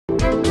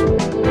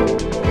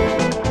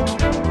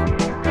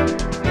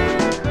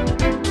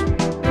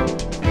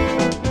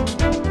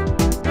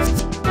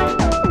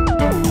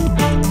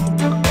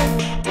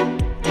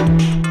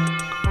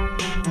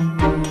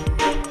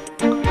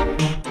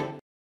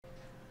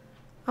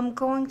I'm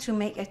going to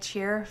make a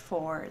chair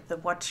for the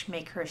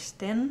Watchmakers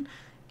Den,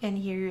 and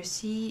here you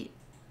see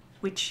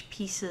which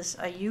pieces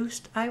I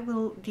used. I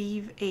will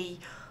leave a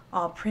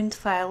print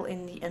file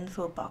in the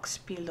info box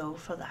below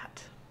for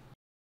that.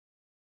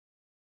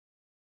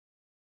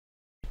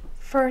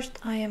 First,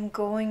 I am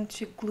going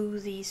to glue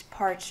these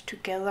parts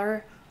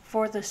together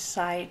for the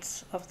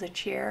sides of the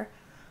chair.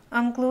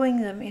 I'm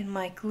gluing them in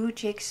my glue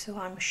jig so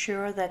I'm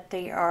sure that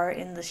they are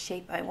in the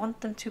shape I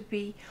want them to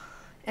be,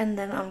 and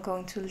then I'm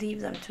going to leave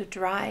them to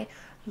dry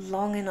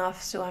long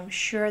enough so I'm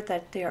sure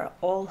that they are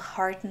all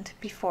hardened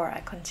before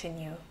I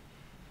continue.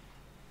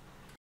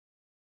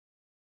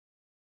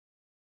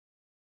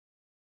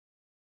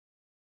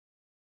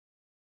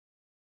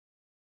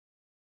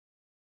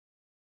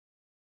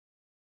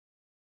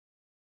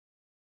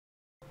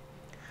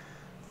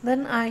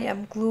 Then I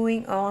am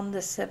gluing on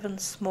the 7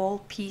 small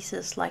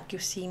pieces like you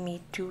see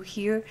me do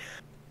here.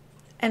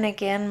 And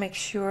again, make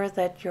sure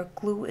that your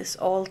glue is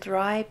all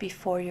dry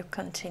before you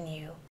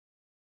continue.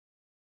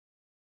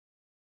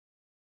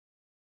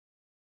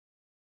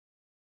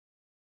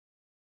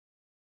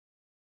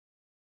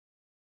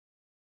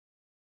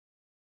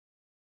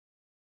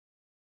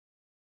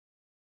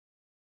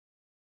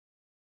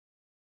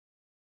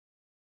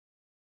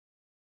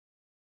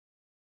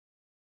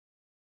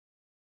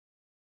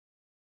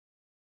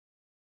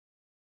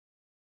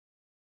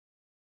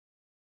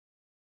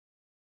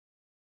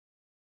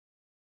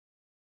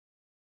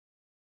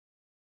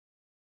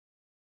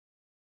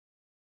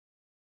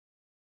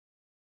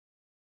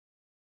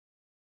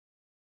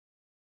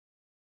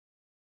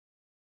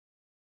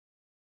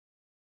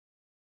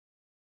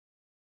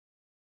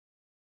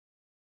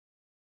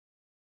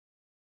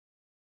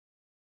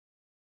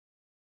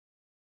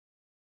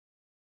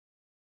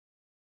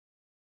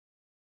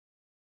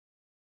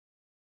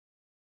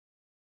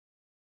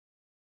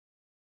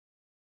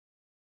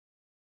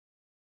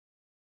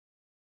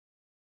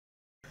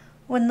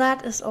 When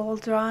that is all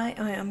dry,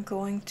 I am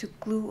going to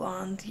glue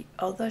on the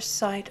other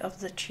side of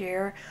the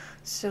chair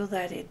so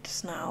that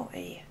it's now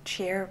a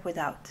chair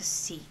without the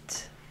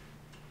seat.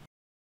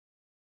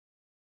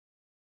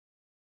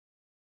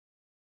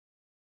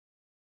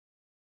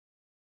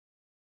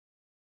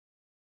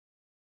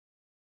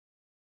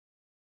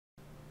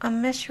 I'm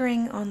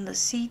measuring on the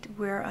seat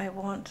where I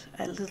want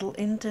a little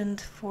indent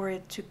for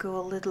it to go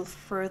a little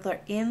further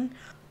in,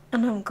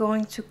 and I'm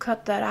going to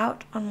cut that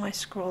out on my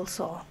scroll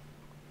saw.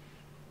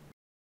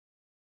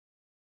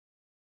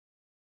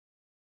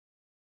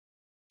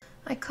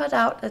 I cut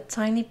out a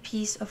tiny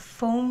piece of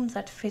foam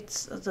that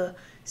fits the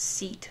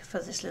seat for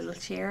this little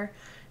chair,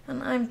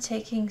 and I'm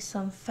taking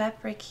some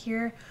fabric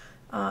here.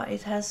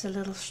 It has a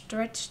little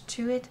stretch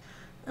to it,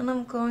 and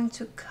I'm going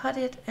to cut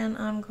it and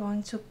I'm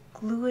going to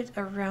glue it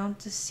around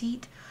the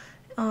seat.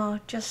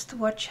 Just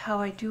watch how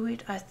I do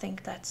it. I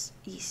think that's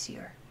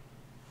easier.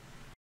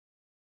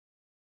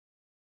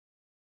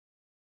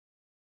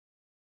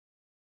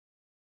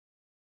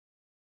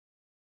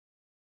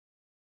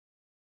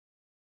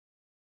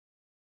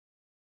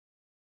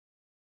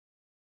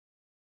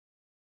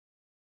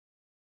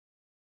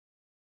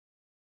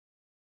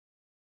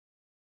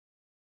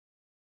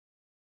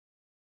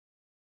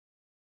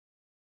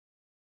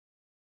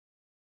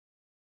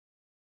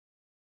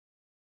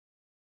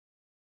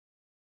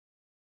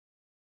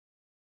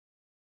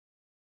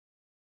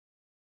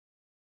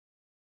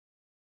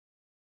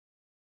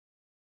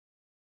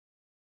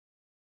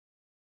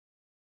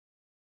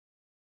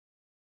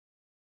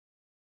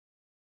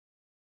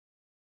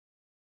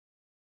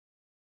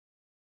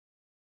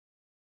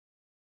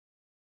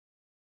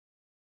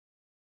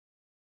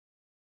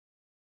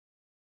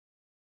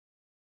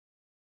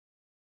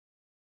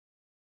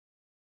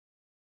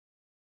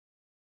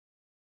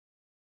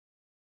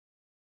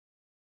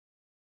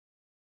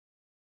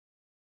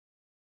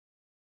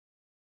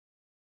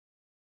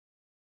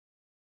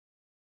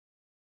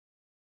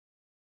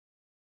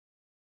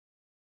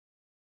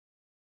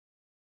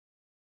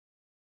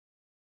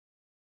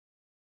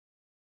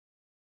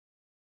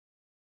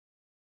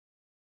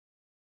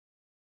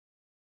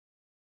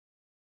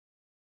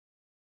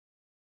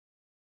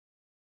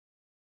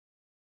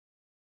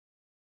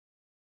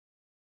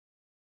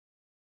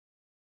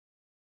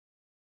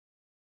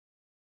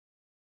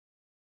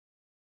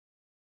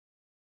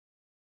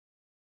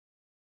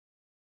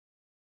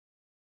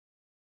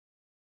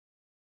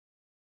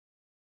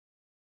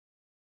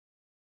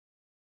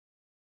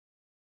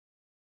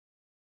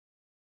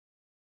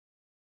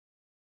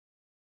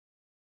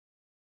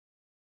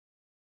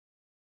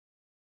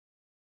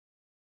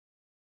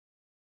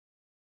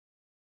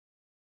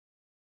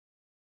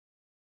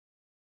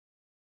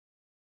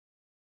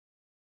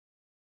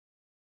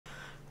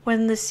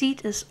 When the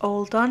seat is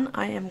all done,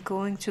 I am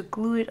going to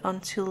glue it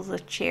onto the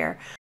chair.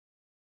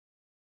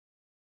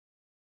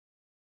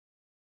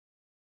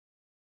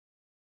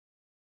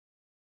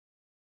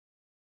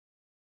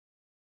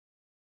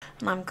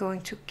 And I'm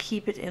going to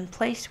keep it in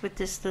place with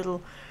this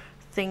little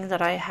thing that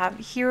I have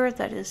here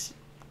that is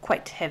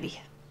quite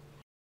heavy.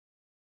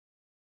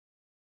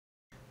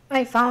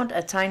 I found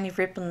a tiny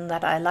ribbon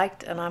that I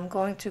liked, and I'm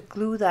going to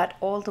glue that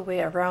all the way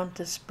around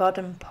this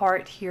bottom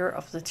part here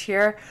of the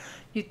chair.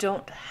 You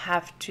don't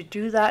have to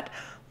do that,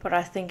 but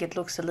I think it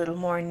looks a little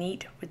more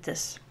neat with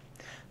this.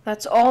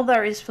 That's all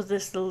there is for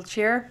this little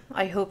chair.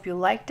 I hope you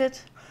liked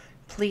it.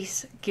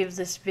 Please give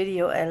this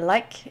video a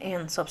like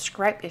and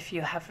subscribe if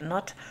you have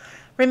not.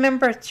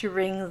 Remember to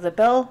ring the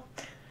bell.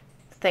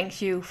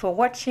 Thank you for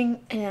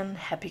watching and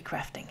happy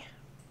crafting.